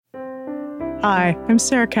Hi, I'm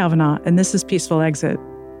Sarah Kavanaugh, and this is Peaceful Exit.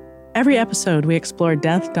 Every episode, we explore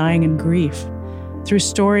death, dying, and grief through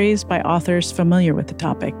stories by authors familiar with the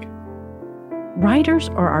topic. Writers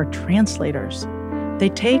are our translators. They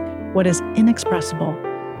take what is inexpressible,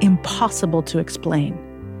 impossible to explain,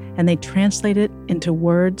 and they translate it into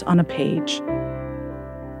words on a page.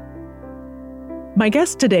 My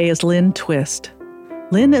guest today is Lynne Twist.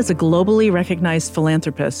 Lynne is a globally recognized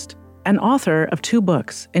philanthropist and author of 2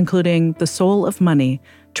 books, including The Soul of Money,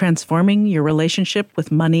 Transforming Your Relationship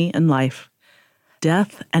with Money and Life.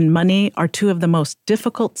 Death and money are 2 of the most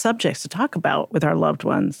difficult subjects to talk about with our loved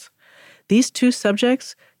ones. These 2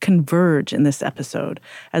 subjects converge in this episode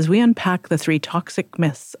as we unpack the 3 toxic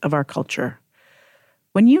myths of our culture.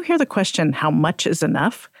 When you hear the question, how much is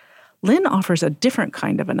enough? Lynne offers a different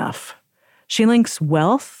kind of enough. She links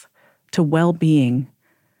wealth to well-being,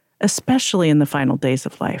 especially in the final days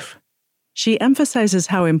of life. She emphasizes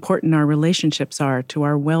how important our relationships are to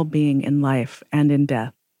our well-being in life and in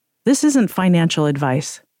death. This isn't financial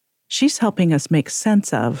advice. She's helping us make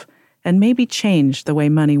sense of and maybe change the way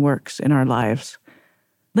money works in our lives.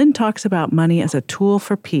 Lynne talks about money as a tool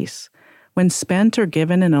for peace when spent or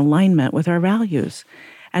given in alignment with our values,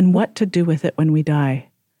 and what to do with it when we die.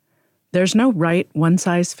 There's no right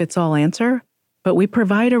one-size-fits-all answer, but we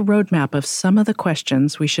provide a roadmap of some of the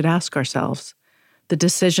questions we should ask ourselves, the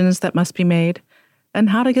decisions that must be made, and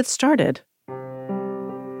how to get started.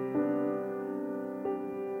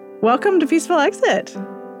 Welcome to Peaceful Exit.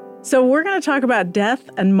 So we're going to talk about death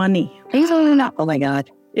and money. Oh my God.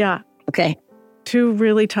 Yeah. Okay. 2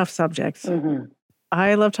 really tough subjects. Mm-hmm.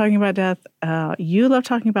 I love talking about death. You love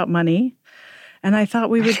talking about money. And I thought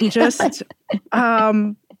we would just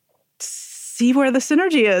see where the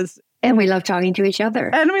synergy is. And we love talking to each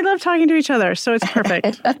other. So it's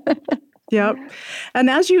perfect. Yep. And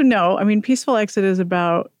as you know, Peaceful Exit is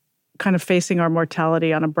about kind of facing our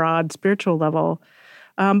mortality on a broad spiritual level.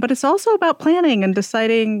 But it's also about planning and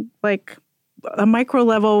deciding, like, a micro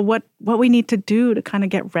level, what we need to do to kind of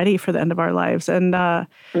get ready for the end of our lives. And I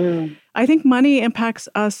think money impacts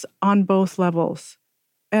us on both levels.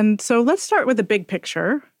 And so let's start with the big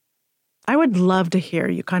picture. I would love to hear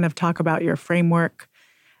you kind of talk about your framework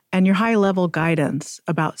and your high-level guidance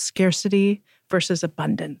about scarcity versus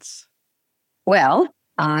abundance. Well,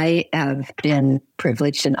 I have been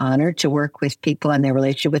privileged and honored to work with people and their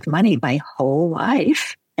relationship with money my whole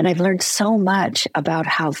life. And I've learned so much about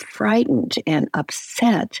how frightened and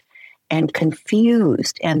upset and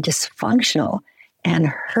confused and dysfunctional and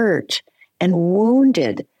hurt and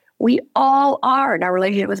wounded we all are in our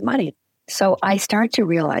relationship with money. So I start to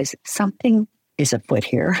realize something is afoot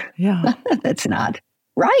here. Yeah. That's not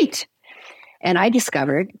right. And I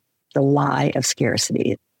discovered the lie of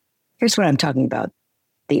scarcity. Here's what I'm talking about.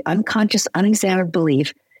 The unconscious, unexamined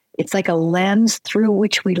belief. It's like a lens through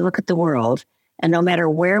which we look at the world. And no matter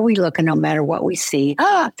where we look and no matter what we see,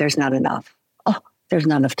 there's not enough. There's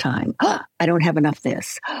not enough time. I don't have enough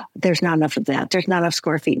this. There's not enough of that. There's not enough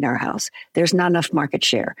square feet in our house. There's not enough market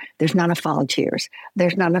share. There's not enough volunteers.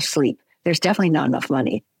 There's not enough sleep. There's definitely not enough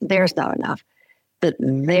money. There's not enough. But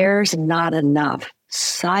there's not enough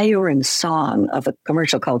siren song of a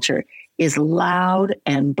commercial culture is loud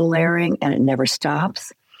and blaring, and it never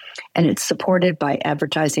stops. And it's supported by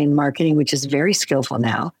advertising and marketing, which is very skillful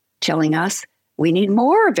now, telling us we need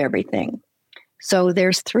more of everything. So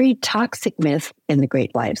there's 3 toxic myths in the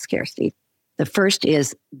great lie of scarcity. The first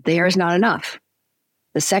is there's not enough.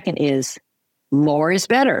 The second is more is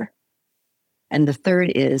better. And the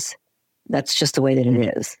third is that's just the way that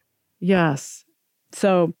it is. Yes.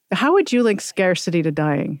 So how would you link scarcity to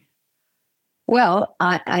dying? Well,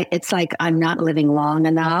 it's like I'm not living long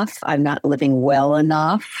enough. I'm not living well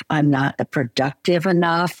enough. I'm not productive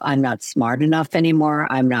enough. I'm not smart enough anymore.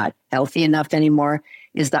 I'm not healthy enough anymore,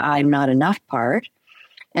 is the I'm not enough part.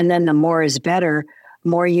 And then the more is better,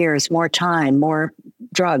 more years, more time, more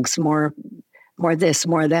drugs, more this,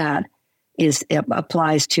 more that, it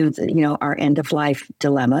applies to our end of life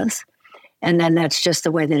dilemmas. And then that's just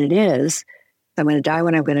the way that it is. I'm going to die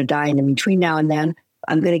when I'm going to die. And in between now and then,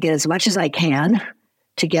 I'm going to get as much as I can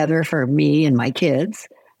together for me and my kids.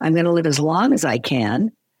 I'm going to live as long as I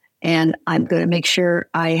can. And I'm going to make sure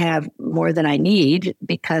I have more than I need,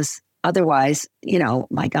 because otherwise,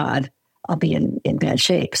 my God, I'll be in bad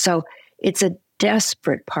shape. So it's a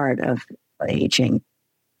desperate part of aging,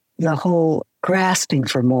 the whole grasping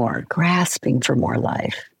for more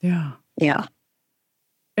life. Yeah. Yeah.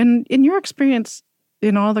 And in your experience,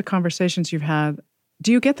 in all the conversations you've had,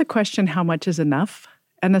 do you get the question, how much is enough?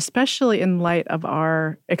 And especially in light of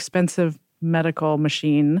our expensive medical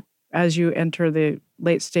machine, as you enter the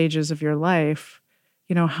late stages of your life,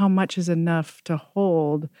 how much is enough to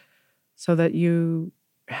hold so that you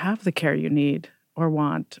have the care you need or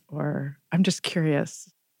want, or I'm just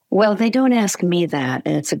curious. Well, they don't ask me that,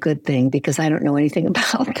 and it's a good thing because I don't know anything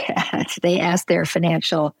about that. They ask their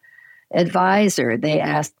financial advisor, they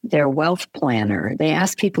ask their wealth planner, they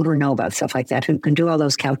ask people who know about stuff like that, who can do all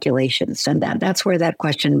those calculations. And that's where that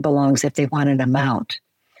question belongs if they want an amount.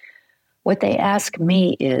 What they ask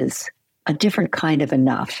me is a different kind of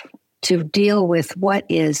enough to deal with what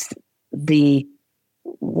is the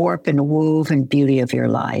warp and woof and beauty of your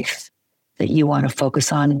life that you want to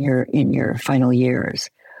focus on in your final years.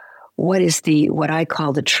 What is what I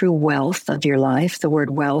call the true wealth of your life? The word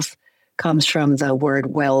wealth comes from the word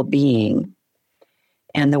well-being.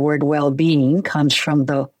 And the word well-being comes from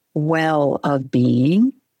the well of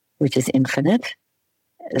being, which is infinite.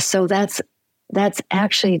 So that's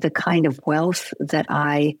actually the kind of wealth that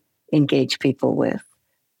I engage people with.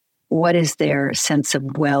 What is their sense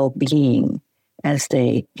of well-being as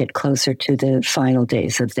they get closer to the final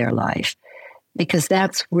days of their life? Because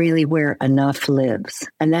that's really where enough lives.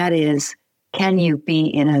 And that is, can you be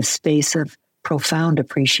in a space of profound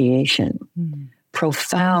appreciation,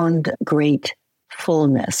 profound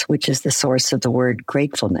gratefulness, which is the source of the word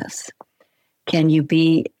gratefulness? Can you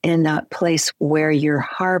be in a place where you're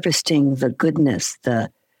harvesting the goodness, the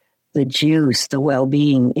juice, the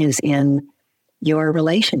well-being is in your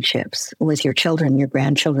relationships with your children, your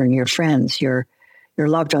grandchildren, your friends, your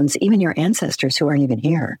loved ones, even your ancestors who aren't even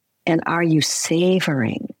here? And are you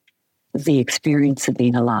savoring the experience of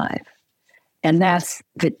being alive? And that's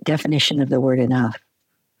the definition of the word enough.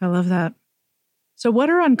 I love that. So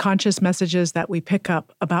what are unconscious messages that we pick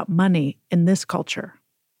up about money in this culture?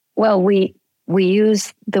 Well, we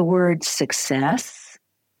use the word success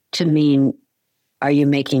to mean, are you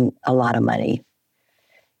making a lot of money?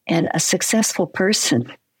 And a successful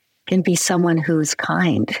person can be someone who's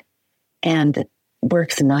kind and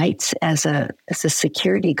works nights as a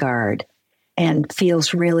security guard and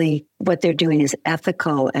feels really what they're doing is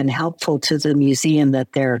ethical and helpful to the museum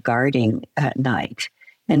that they're guarding at night,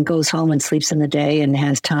 and goes home and sleeps in the day and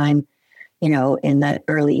has time, in the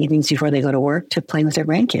early evenings before they go to work to play with their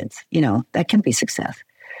grandkids. That can be success.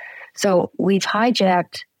 So we've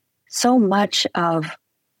hijacked so much of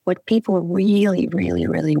what people really, really,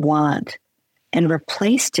 really want and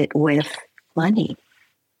replaced it with money.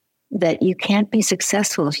 That you can't be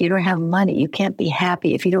successful if you don't have money. You can't be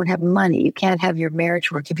happy if you don't have money. You can't have your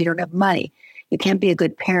marriage work if you don't have money. You can't be a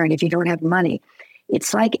good parent if you don't have money.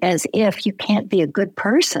 It's like as if you can't be a good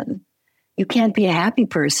person. You can't be a happy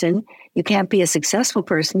person. You can't be a successful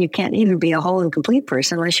person. You can't even be a whole and complete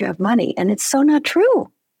person unless you have money. And it's so not true.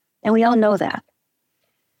 And we all know that.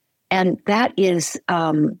 And that is,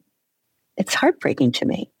 it's heartbreaking to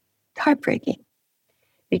me. It's heartbreaking.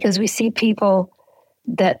 Because we see people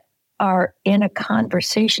that are in a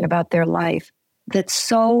conversation about their life that's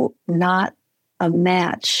so not a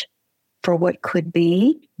match for what could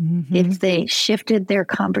be if they shifted their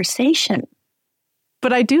conversation.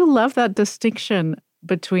 But I do love that distinction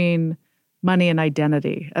between money and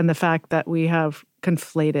identity, and the fact that we have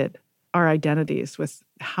conflated our identities with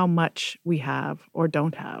how much we have or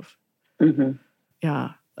don't have.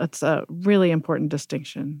 Yeah, that's a really important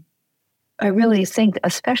distinction. I really think,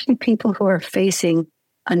 especially people who are facing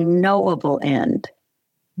a knowable end,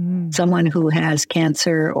 someone who has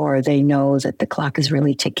cancer or they know that the clock is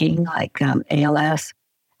really ticking, like ALS,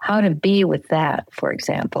 how to be with that, for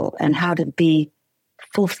example, and how to be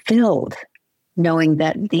fulfilled knowing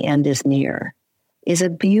that the end is near is a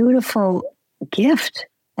beautiful gift,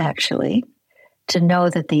 actually, to know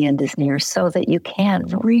that the end is near so that you can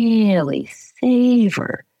really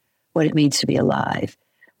savor what it means to be alive,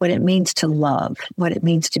 what it means to love, what it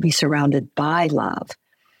means to be surrounded by love,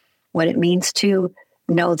 what it means to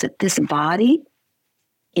know that this body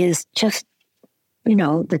is just,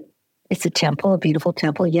 it's a temple, a beautiful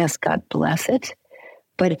temple. Yes, God bless it,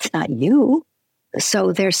 but it's not you.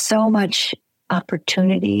 So there's so much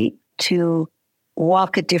opportunity to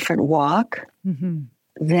walk a different walk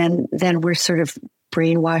than we're sort of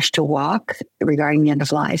brainwashed to walk regarding the end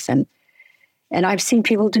of life. And I've seen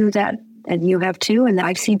people do that, and you have too, and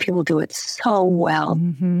I've seen people do it so well.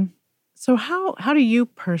 So how do you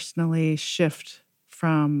personally shift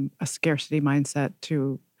from a scarcity mindset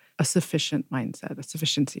to a sufficient mindset, a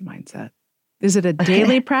sufficiency mindset? Is it a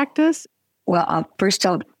daily practice? Well, first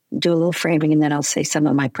I'll do a little framing and then I'll say some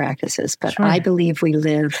of my practices. But Sure. I believe we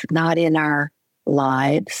live not in our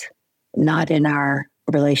lives, not in our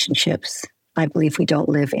relationships. I believe we don't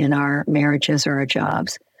live in our marriages or our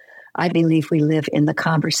jobs. I believe we live in the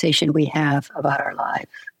conversation we have about our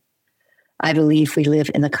lives. I believe we live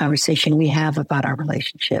in the conversation we have about our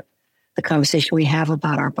relationship, the conversation we have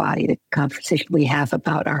about our body, the conversation we have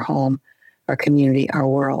about our home, our community, our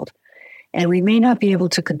world. And we may not be able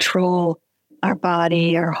to control our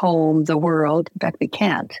body, our home, the world. In fact, we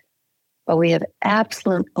can't. But we have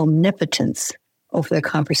absolute omnipotence over the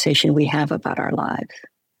conversation we have about our lives.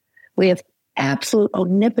 We have absolute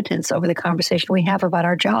omnipotence over the conversation we have about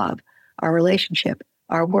our job, our relationship,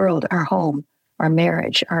 our world, our home, our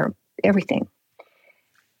marriage, our everything.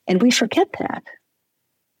 And we forget that.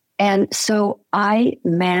 And so I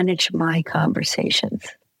manage my conversations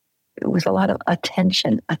with a lot of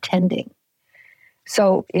attending.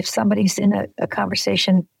 So if somebody's in a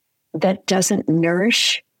conversation that doesn't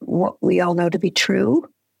nourish what we all know to be true,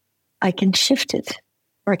 I can shift it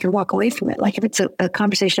or I can walk away from it. Like if it's a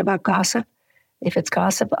conversation about gossip, if it's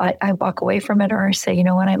gossip, I walk away from it, or I say, you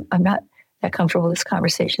know what, I'm not that comfortable with this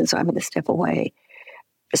conversation, so I'm going to step away.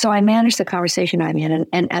 So I manage the conversation I'm in.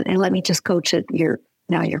 And let me just go to your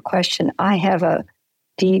question. I have a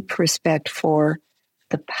deep respect for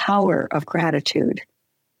the power of gratitude.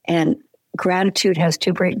 And gratitude has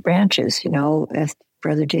two great branches, as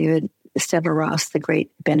Brother David Stever-Ross, the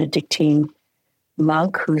great Benedictine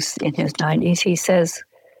monk who's in his 90s, he says,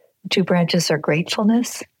 two branches are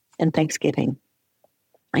gratefulness and thanksgiving.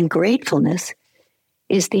 And gratefulness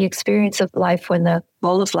is the experience of life when the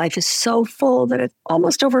bowl of life is so full that it's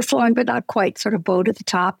almost overflowing, but not quite, sort of bow to the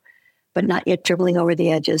top, but not yet dribbling over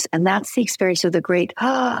the edges. And that's the experience of the great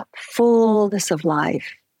fullness of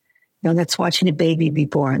life. That's watching a baby be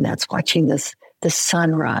born. That's watching the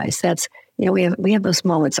sun rise. That's, we have those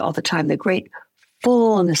moments all the time, the great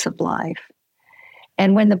fullness of life.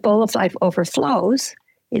 And when the bowl of life overflows,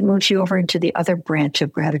 it moves you over into the other branch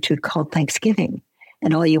of gratitude called thanksgiving.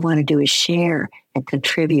 And all you want to do is share and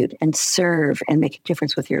contribute and serve and make a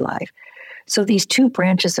difference with your life. So these two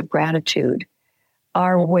branches of gratitude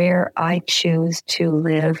are where I choose to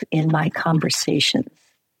live in my conversations.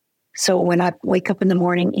 So when I wake up in the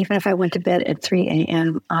morning, even if I went to bed at 3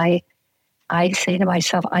 a.m., I say to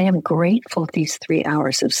myself, I am grateful for these 3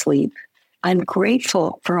 hours of sleep. I'm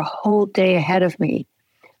grateful for a whole day ahead of me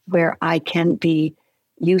where I can be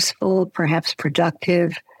useful, perhaps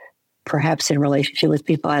productive, perhaps in relationship with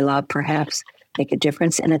people I love, perhaps make a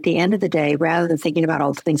difference. And at the end of the day, rather than thinking about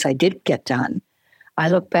all the things I did get done, I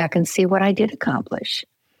look back and see what I did accomplish.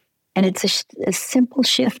 And it's a simple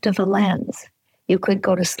shift of a lens. You could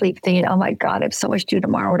go to sleep thinking, oh my God, I have so much to do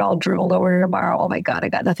tomorrow. It all drooled over to tomorrow. Oh my God, I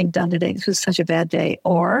got nothing done today. This was such a bad day.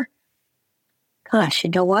 Or, gosh, you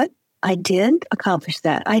know what? I did accomplish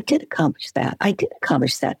that. I did accomplish that. I did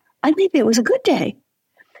accomplish that. Maybe it was a good day.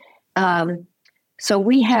 So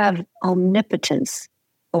we have omnipotence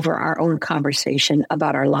over our own conversation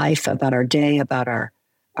about our life, about our day, about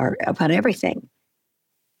about everything.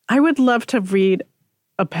 I would love to read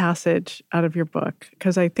a passage out of your book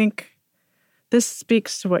because I think this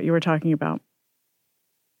speaks to what you were talking about.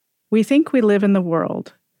 We think we live in the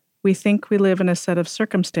world. We think we live in a set of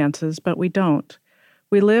circumstances, but we don't.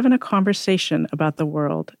 We live in a conversation about the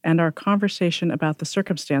world and our conversation about the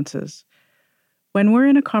circumstances. When we're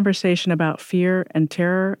in a conversation about fear and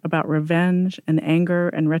terror, about revenge and anger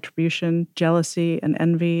and retribution, jealousy and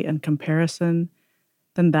envy and comparison,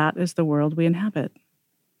 then that is the world we inhabit.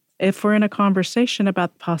 If we're in a conversation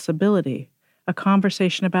about possibility, a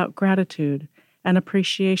conversation about gratitude and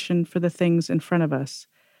appreciation for the things in front of us,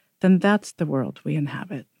 then that's the world we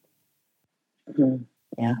inhabit. Mm-hmm.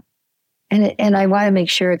 Yeah. And I want to make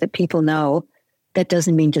sure that people know that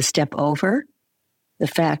doesn't mean to step over the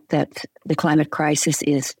fact that the climate crisis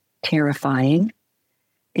is terrifying.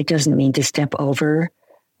 It doesn't mean to step over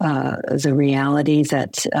the reality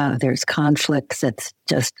that there's conflict that's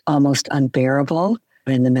just almost unbearable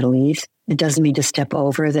in the Middle East. It doesn't mean to step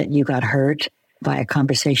over that you got hurt by a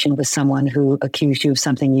conversation with someone who accused you of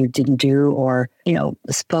something you didn't do or,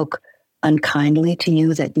 spoke unkindly to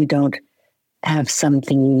you, that you don't have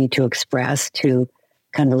something you need to express to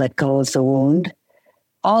kind of let go of the wound.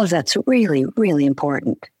 All of that's really, really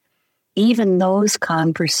important. Even those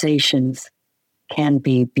conversations can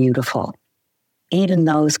be beautiful. Even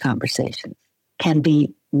those conversations can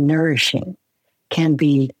be nourishing, can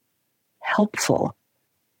be helpful,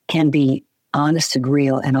 can be honest and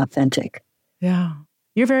real and authentic. Yeah.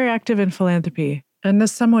 You're very active in philanthropy. And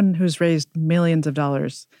as someone who's raised millions of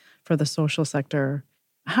dollars for the social sector,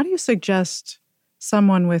 how do you suggest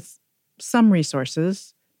someone with some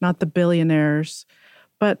resources, not the billionaires,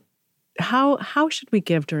 but how should we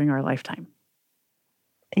give during our lifetime?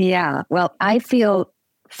 Yeah, well, I feel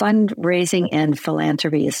fundraising and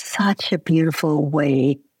philanthropy is such a beautiful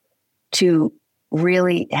way to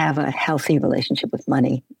really have a healthy relationship with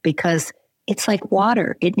money because it's like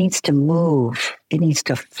water. It needs to move. It needs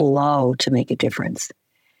to flow to make a difference.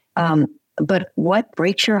 But what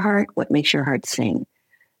breaks your heart? What makes your heart sing?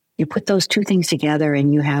 You put those two things together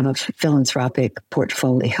and you have a philanthropic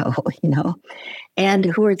portfolio, and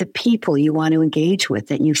who are the people you want to engage with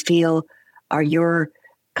that you feel are your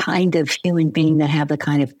kind of human being that have the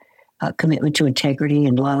kind of commitment to integrity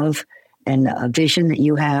and love and a vision that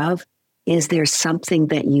you have? Is there something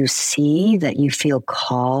that you see that you feel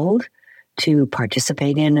called to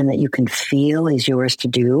participate in and that you can feel is yours to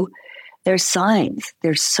do? There's signs.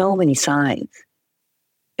 There's so many signs.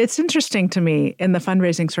 It's interesting to me in the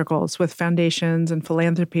fundraising circles with foundations and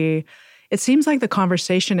philanthropy. It seems like the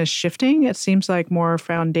conversation is shifting. It seems like more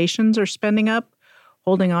foundations are spending up,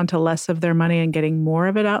 holding on to less of their money and getting more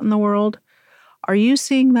of it out in the world. Are you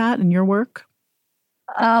seeing that in your work?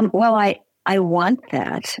 Well, I want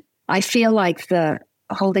that. I feel like the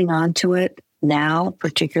holding on to it now,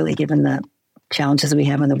 particularly given the challenges we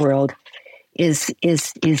have in the world, is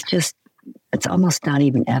just, it's almost not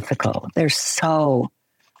even ethical. There's so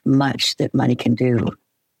much that money can do.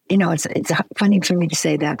 It's funny for me to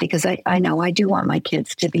say that because I know I do want my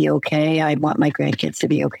kids to be okay. I want my grandkids to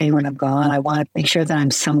be okay when I'm gone. I want to make sure that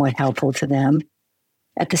I'm somewhat helpful to them.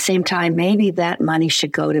 At the same time, maybe that money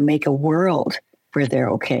should go to make a world where they're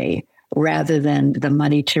okay, rather than the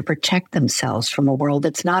money to protect themselves from a world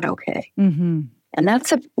that's not okay. Mm-hmm. And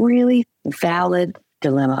that's a really valid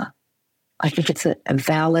dilemma. I think it's a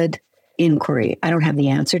valid inquiry. I don't have the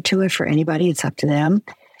answer to it for anybody. It's up to them.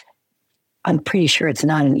 I'm pretty sure it's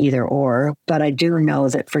not an either or, but I do know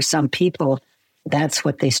that for some people, that's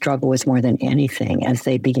what they struggle with more than anything as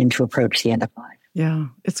they begin to approach the end of life. Yeah,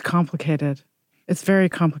 it's complicated. It's very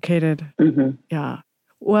complicated. Mm-hmm. Yeah.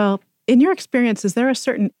 Well, in your experience, is there a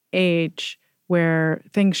certain age where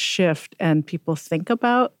things shift and people think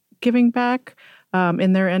about giving back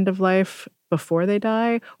in their end of life before they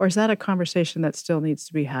die? Or is that a conversation that still needs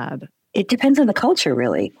to be had? It depends on the culture,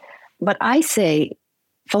 really. But I say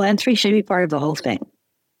philanthropy should be part of the whole thing.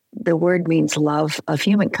 The word means love of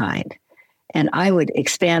humankind. And I would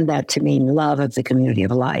expand that to mean love of the community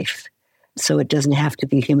of life. So it doesn't have to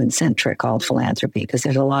be human-centric, called philanthropy, because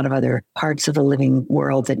there's a lot of other parts of the living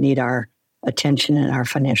world that need our attention and our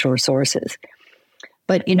financial resources.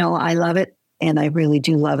 But, I love it, and I really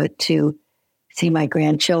do love it to see my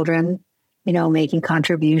grandchildren, making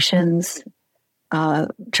contributions,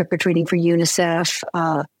 trick-or-treating for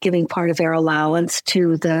UNICEF, giving part of their allowance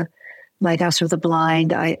to the Lighthouse for the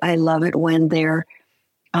Blind. I love it when their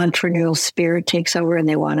entrepreneurial spirit takes over and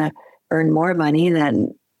they want to earn more money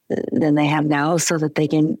than they have now so that they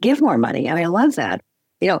can give more money. I love that.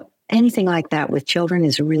 Anything like that with children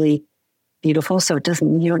is really beautiful. So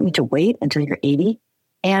you don't need to wait until you're 80.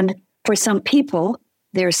 And for some people,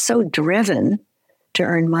 they're so driven to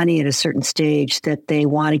earn money at a certain stage that they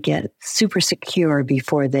want to get super secure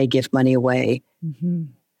before they give money away. Mm-hmm.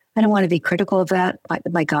 I don't want to be critical of that.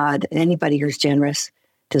 My God, anybody who's generous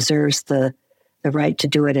deserves the right to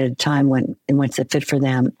do it at a time when it's a fit for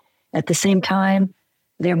them. At the same time,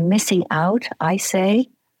 they're missing out, I say,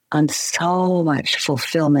 on so much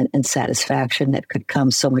fulfillment and satisfaction that could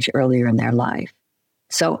come so much earlier in their life.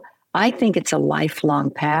 So I think it's a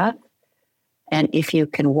lifelong path. And if you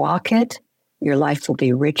can walk it, your life will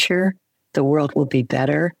be richer, the world will be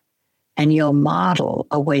better, and you'll model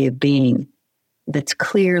a way of being that's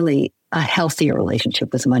clearly a healthier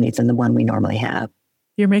relationship with money than the one we normally have.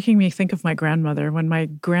 You're making me think of my grandmother. When my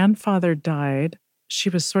grandfather died, she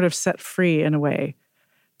was sort of set free in a way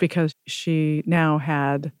because she now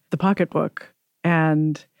had the pocketbook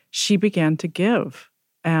and she began to give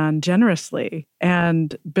and generously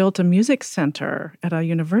and built a music center at a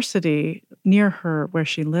university near her where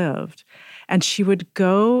she lived. And she would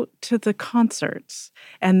go to the concerts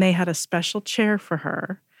and they had a special chair for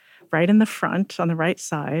her right in the front on the right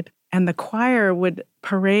side. And the choir would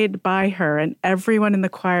parade by her and everyone in the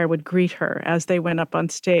choir would greet her as they went up on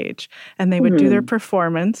stage and they would do their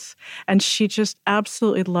performance. And she just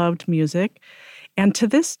absolutely loved music. And to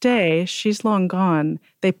this day, she's long gone,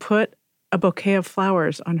 they put a bouquet of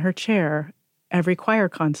flowers on her chair every choir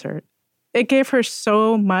concert. It gave her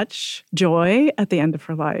so much joy at the end of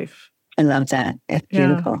her life. I love that. It's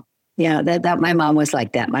beautiful. Yeah, that my mom was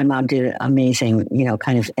like that. My mom did amazing,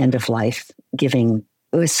 kind of end of life giving.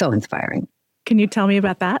 It was so inspiring. Can you tell me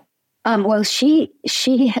about that? Well, she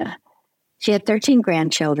had 13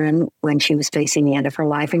 grandchildren when she was facing the end of her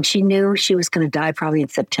life, and she knew she was going to die probably in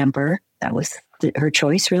September. That was her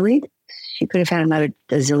choice, really. She could have had another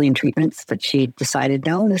zillion treatments, but she decided,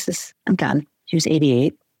 no, I'm done. She was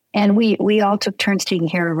 88. And we all took turns taking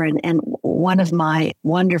care of her. And one of my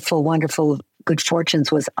wonderful, wonderful good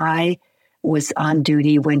fortunes was I was on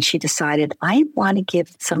duty when she decided, I want to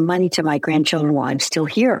give some money to my grandchildren while I'm still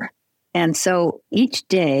here. And so each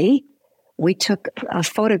day we took a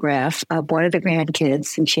photograph of one of the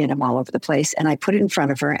grandkids, and she had them all over the place, and I put it in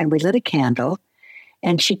front of her, and we lit a candle,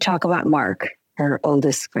 and she'd talk about Mark, her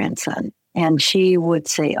oldest grandson. And she would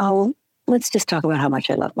say, oh, let's just talk about how much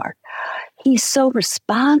I love Mark. He's so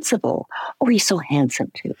responsible. Oh, he's so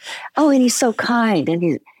handsome too. Oh, and he's so kind.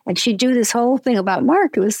 And she'd do this whole thing about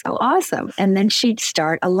Mark. It was so awesome. And then she'd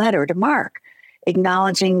start a letter to Mark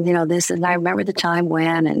acknowledging, this. And I remember the time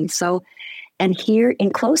when. And here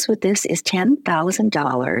in close with this is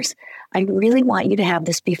 $10,000. I really want you to have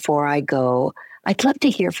this before I go. I'd love to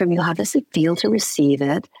hear from you. How does it feel to receive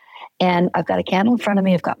it? And I've got a candle in front of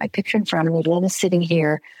me. I've got my picture in front of me. Lynn is sitting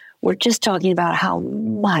here. We're just talking about how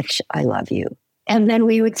much I love you. And then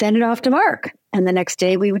we would send it off to Mark. And the next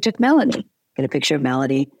day we would take Melanie, get a picture of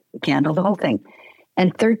Melanie, the candle, the whole thing.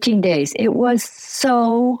 And 13 days. It was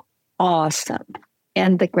so awesome.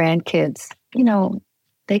 And the grandkids,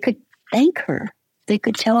 they could thank her. They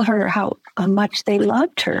could tell her how much they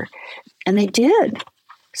loved her. And they did.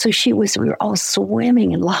 So we were all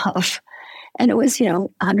swimming in love. And it was,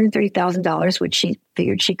 $130,000, which she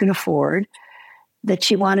figured she could afford, that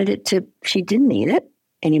she didn't need it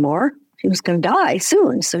anymore. She was going to die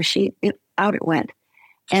soon. So out it went.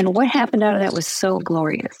 And what happened out of that was so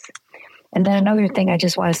glorious. And then another thing I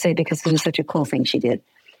just want to say, because it was such a cool thing she did.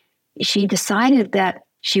 She decided that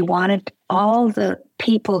she wanted all the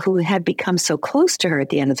people who had become so close to her at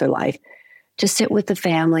the end of their life to sit with the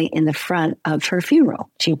family in the front of her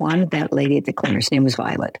funeral. She wanted that lady at the corner. Her name was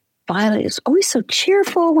Violet. Violet is always so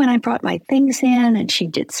cheerful when I brought my things in, and she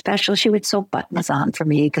did special. She would sew buttons on for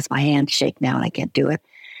me because my hands shake now and I can't do it.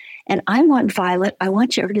 And I want Violet, I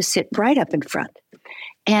want her to sit right up in front.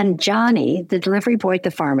 And Johnny, the delivery boy at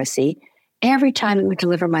the pharmacy, every time he would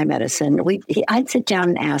deliver my medicine, I'd sit down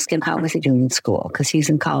and ask him how was he doing in school, because he's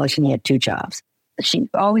in college and he had 2 jobs. She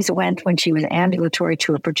always went when she was ambulatory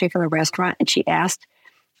to a particular restaurant, and she asked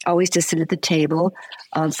always to sit at the table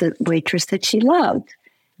of the waitress that she loved.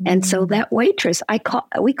 And so that waitress,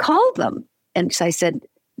 we called them. And so I said,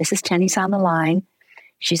 Mrs. Tenney's on the line.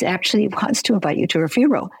 She's actually wants to invite you to her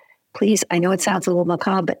funeral. Please, I know it sounds a little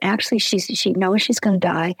macabre, but actually she knows she's going to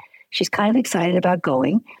die. She's kind of excited about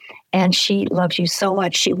going. And she loves you so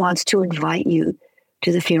much. She wants to invite you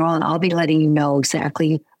to the funeral. And I'll be letting you know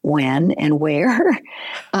exactly when and where.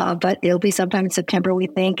 But it'll be sometime in September, we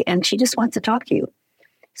think. And she just wants to talk to you.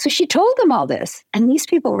 So she told them all this. And these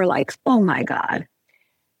people were like, oh, my God.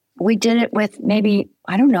 We did it with maybe,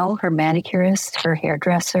 I don't know, her manicurist, her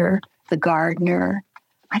hairdresser, the gardener,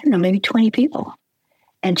 I don't know, maybe 20 people.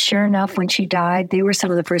 And sure enough, when she died, they were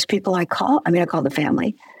some of the first people I called. I called the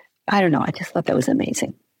family. I don't know. I just thought that was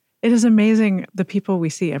amazing. It is amazing the people we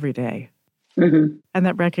see every day and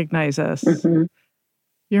that recognize us. Mm-hmm.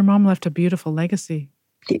 Your mom left a beautiful legacy.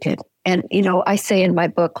 She did. And, I say in my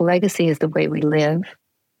book, legacy is the way we live,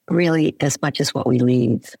 really as much as what we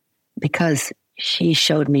leave, because she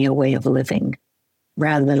showed me a way of living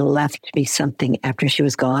rather than left me something after she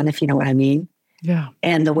was gone, if you know what I mean. Yeah.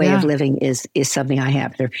 And the way of living is something I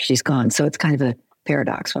have after she's gone. So it's kind of a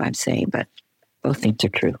paradox what I'm saying, but both things are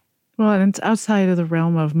true. Well, and it's outside of the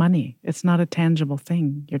realm of money. It's not a tangible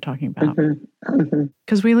thing you're talking about.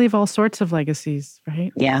 Because we leave all sorts of legacies,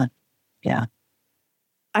 right? Yeah. Yeah.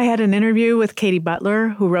 I had an interview with Katie Butler,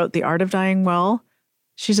 who wrote The Art of Dying Well.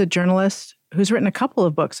 She's a journalist who's written a couple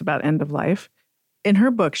of books about end of life. In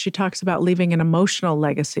her book, she talks about leaving an emotional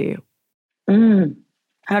legacy.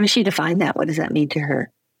 How does she define that? What does that mean to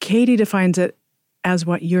her? Katie defines it as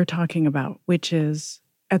what you're talking about, which is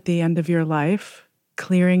at the end of your life,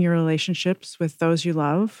 clearing your relationships with those you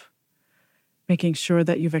love, making sure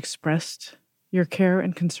that you've expressed your care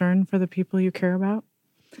and concern for the people you care about,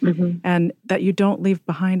 and that you don't leave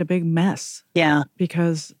behind a big mess. Yeah.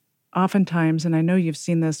 Because oftentimes, and I know you've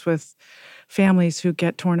seen this with families who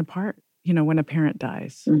get torn apart, when a parent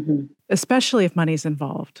dies, especially if money's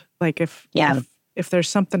involved. Like if there's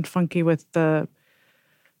something funky with the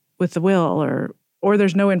will or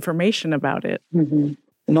there's no information about it.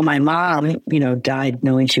 Well, my mom, died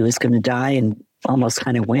knowing she was going to die and almost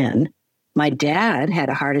kind of win. My dad had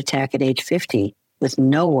a heart attack at age 50 with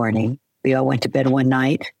no warning. We all went to bed one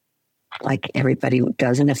night, like everybody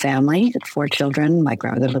does in a family. 4 children. My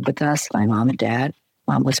grandmother lived with us, my mom and dad.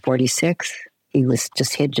 Mom was 46. He was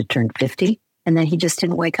just hid to turn 50. And then he just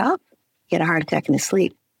didn't wake up. He had a heart attack in his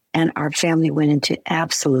sleep. And our family went into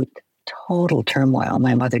absolute, total turmoil.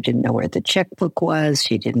 My mother didn't know where the checkbook was.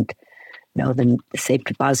 She didn't know the safe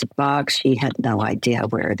deposit box. She had no idea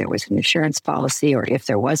where there was an insurance policy or if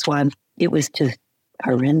there was one. It was just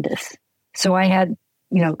horrendous. So I had,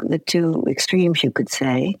 the two extremes, you could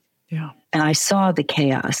say. Yeah. And I saw the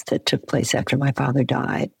chaos that took place after my father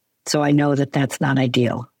died. So I know that that's not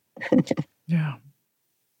ideal. Yeah.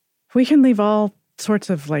 We can leave all sorts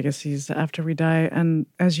of legacies after we die. And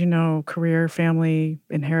as you know, career, family,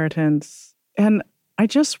 inheritance. And I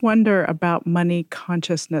just wonder about money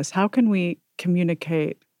consciousness. How can we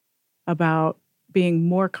communicate about being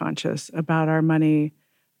more conscious about our money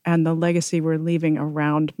and the legacy we're leaving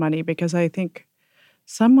around money? Because I think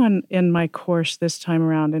someone in my course this time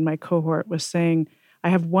around in my cohort was saying, I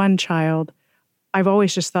have one child. I've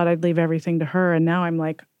always just thought I'd leave everything to her. And now I'm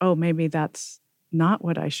like, oh, maybe that's not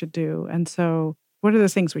what I should do. And so what are the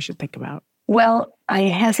things we should think about? Well, I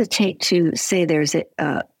hesitate to say there's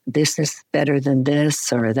this is better than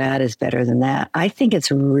this or that is better than that. I think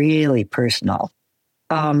it's really personal.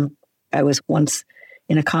 I was once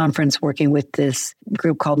in a conference working with this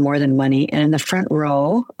group called More Than Money. And in the front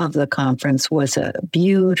row of the conference was a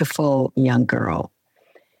beautiful young girl.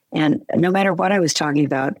 And no matter what I was talking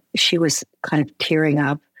about, she was kind of tearing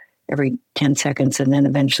up every 10 seconds and then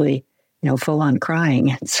eventually, full on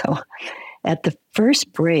crying. And so at the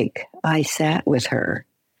first break, I sat with her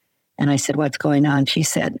and I said, what's going on? She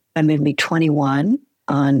said, I'm going to be 21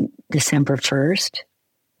 on December 1st.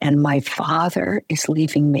 And my father is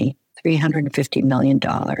leaving me $350 million.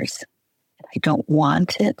 I don't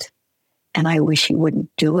want it. And I wish he wouldn't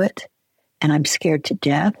do it. And I'm scared to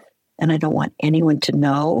death. And I don't want anyone to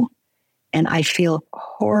know. And I feel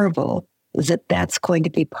horrible that that's going to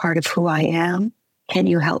be part of who I am. Can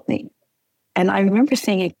you help me? And I remember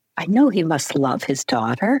saying, I know he must love his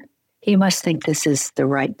daughter. He must think this is the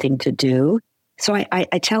right thing to do. So I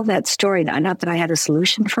tell that story, not that I had a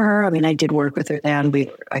solution for her. I mean, I did work with her then.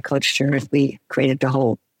 I coached her. We created a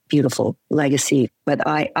whole beautiful legacy. But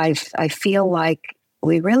I feel like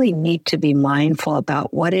we really need to be mindful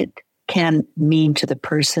about what it can mean to the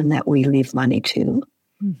person that we leave money to,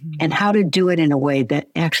 and how to do it in a way that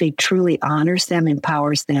actually truly honors them,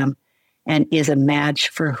 empowers them, and is a match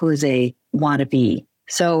for who they want to be.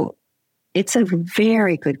 So it's a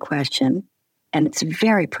very good question, and it's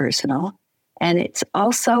very personal. And it's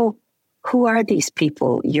also, who are these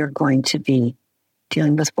people you're going to be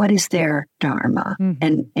dealing with? What is their dharma?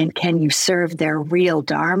 And can you serve their real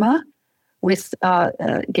dharma with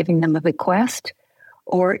giving them a bequest?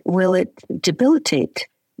 Or will it debilitate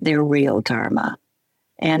their real dharma?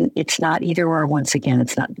 And it's not either or. Once again,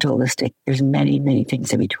 it's not dualistic. There's many, many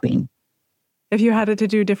things in between. If you had it to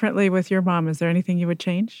do differently with your mom, is there anything you would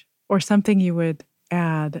change? Or something you would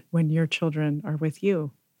add when your children are with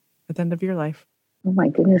you at the end of your life? Oh, my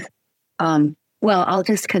goodness. Well, I'll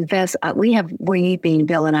just confess, we being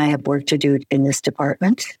Bill and I have work to do in this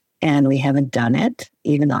department, and we haven't done it,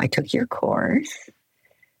 even though I took your course.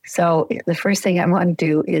 So the first thing I want to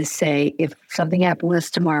do is say, if something happened with us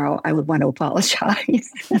tomorrow, I would want to apologize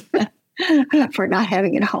for not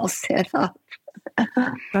having it all set up.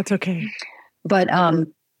 That's okay. But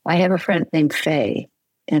I have a friend named Faye,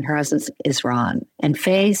 and her husband is Ron. And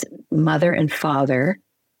Faye's mother and father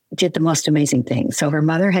did the most amazing thing. So her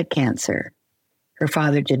mother had cancer. Her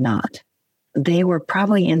father did not. They were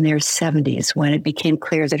probably in their 70s when it became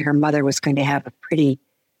clear that her mother was going to have a pretty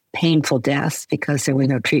painful death because there was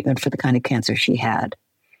no treatment for the kind of cancer she had.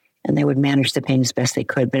 And they would manage the pain as best they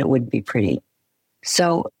could, but it wouldn't be pretty.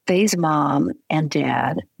 So Faye's mom and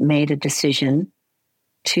dad made a decision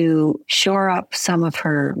to shore up some of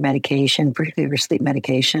her medication, particularly her sleep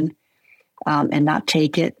medication, and not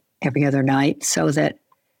take it every other night, so that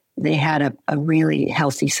they had a really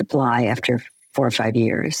healthy supply after 4 or 5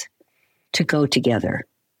 years to go together.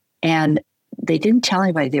 And they didn't tell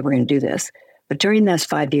anybody they were going to do this. But during those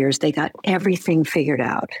 5 years, they got everything figured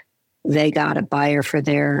out. They got a buyer for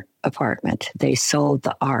their apartment. They sold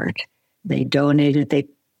the art. They donated, they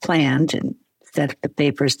planned and set up the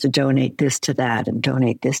papers to donate this to that and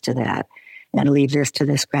donate this to that and leave this to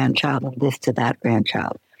this grandchild and this to that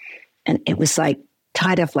grandchild. And it was like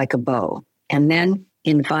tied up like a bow. And then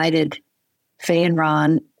invited Faye and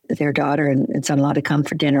Ron, their daughter and son-in-law, to come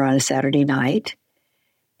for dinner on a Saturday night.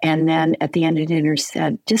 And then at the end of dinner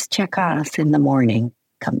said, just check on us in the morning.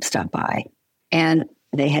 Come stop by. And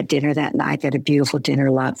they had dinner that night. They had a beautiful dinner,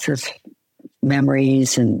 lots of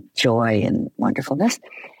memories and joy and wonderfulness.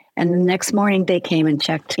 And the next morning they came and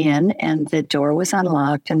checked in, and the door was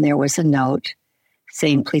unlocked, and there was a note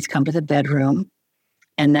saying, please come to the bedroom.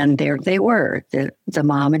 And then there they were, the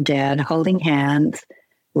mom and dad holding hands,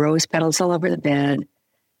 rose petals all over the bed,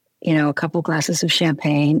 a couple glasses of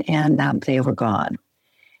champagne, and they were gone.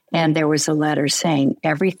 And there was a letter saying,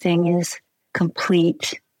 everything is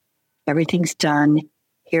complete. Everything's done.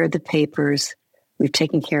 Here are the papers. We've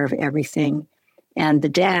taken care of everything. And the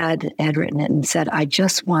dad had written it and said, I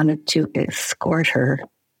just wanted to escort her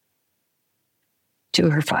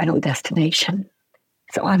to her final destination.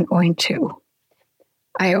 So I'm going to.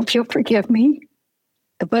 I hope you'll forgive me,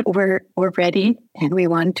 but we're ready and we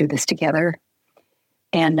want to do this together.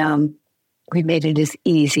 And we made it as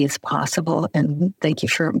easy as possible. And thank you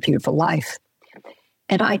for a beautiful life.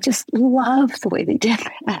 And I just love the way they did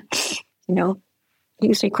that. It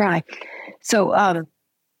makes me cry. So I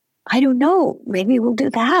don't know. Maybe we'll do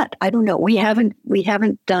that. I don't know. We haven't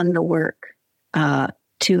done the work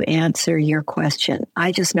to answer your question.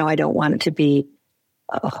 I just know I don't want it to be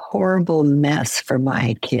a horrible mess for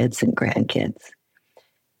my kids and grandkids.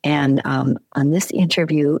 And on this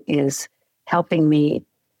interview is helping me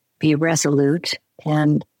be resolute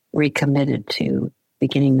and recommitted to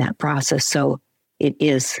beginning that process. So it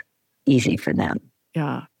is easy for them.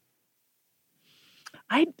 Yeah.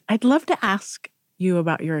 I'd love to ask you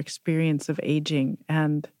about your experience of aging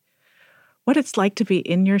and what it's like to be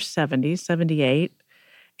in your 70s, 78,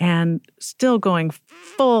 and still going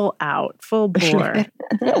full out, full bore.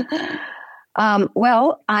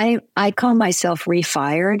 Well, I call myself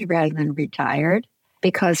refired rather than retired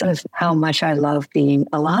because of how much I love being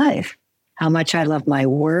alive, how much I love my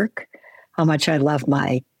work, how much I love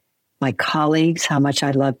my colleagues, how much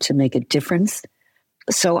I love to make a difference.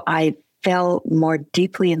 So I fell more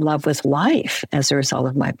deeply in love with life as a result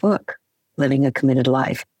of my book, Living a Committed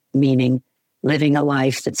Life, meaning living a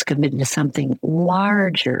life that's committed to something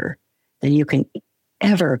larger than you can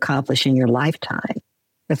ever accomplish in your lifetime.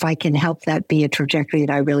 If I can help that be a trajectory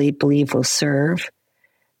that I really believe will serve,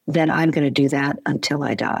 then I'm going to do that until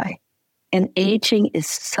I die. And aging is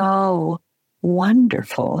so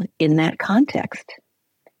wonderful in that context.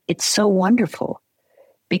 It's so wonderful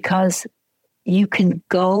because you can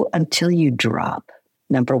go until you drop,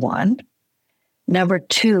 number one. Number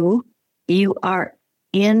two, you are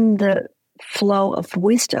in the flow of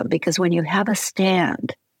wisdom because when you have a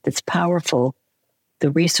stand that's powerful,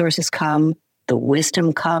 the resources come, the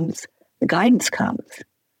wisdom comes, the guidance comes.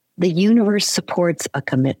 The universe supports a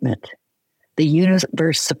commitment. The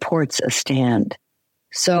universe supports a stand.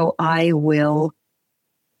 So I will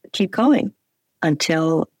keep going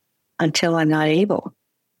until I'm not able.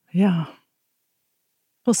 Yeah.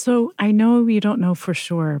 Well, so I know you don't know for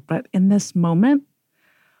sure, but in this moment,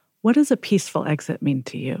 what does a peaceful exit mean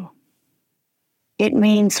to you? It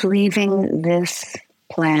means leaving this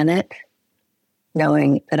planet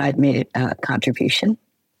knowing that I've made a contribution.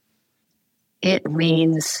 It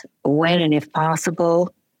means when and if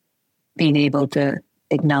possible, being able to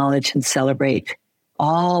acknowledge and celebrate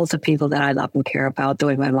all the people that I love and care about the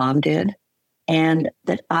way my mom did, and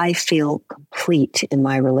that I feel complete in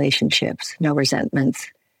my relationships, no resentments,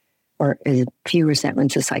 or as few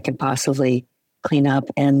resentments as I can possibly clean up,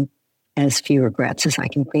 and as few regrets as I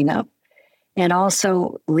can clean up. And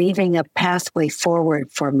also leaving a pathway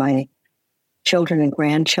forward for my children and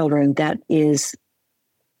grandchildren that is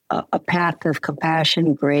a path of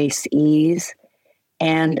compassion, grace, ease,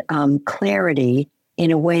 and clarity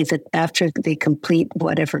in a way that after they complete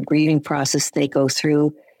whatever grieving process they go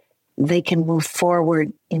through, they can move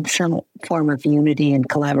forward in some form of unity and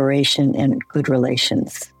collaboration and good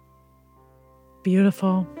relations.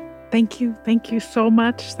 Beautiful. Thank you. Thank you so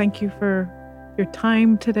much. Thank you for your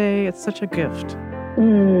time today. It's such a gift.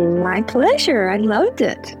 My pleasure. I loved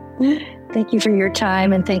it. Thank you for your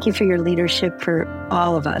time and thank you for your leadership for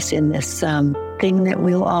all of us in this thing that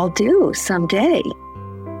we'll all do someday.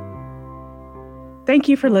 Thank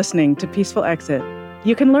you for listening to Peaceful Exit.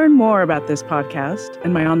 You can learn more about this podcast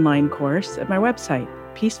and my online course at my website,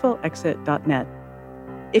 peacefulexit.net.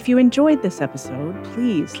 If you enjoyed this episode,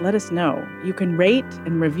 please let us know. You can rate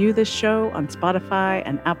and review this show on Spotify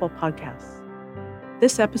and Apple Podcasts.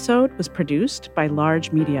 This episode was produced by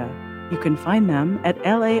Large Media. You can find them at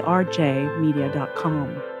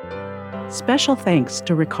larjmedia.com. Special thanks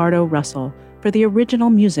to Ricardo Russell for the original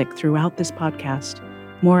music throughout this podcast.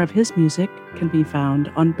 More of his music can be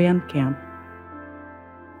found on Bandcamp.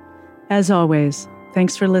 As always,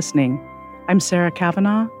 thanks for listening. I'm Sarah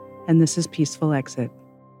Kavanaugh, and this is Peaceful Exit.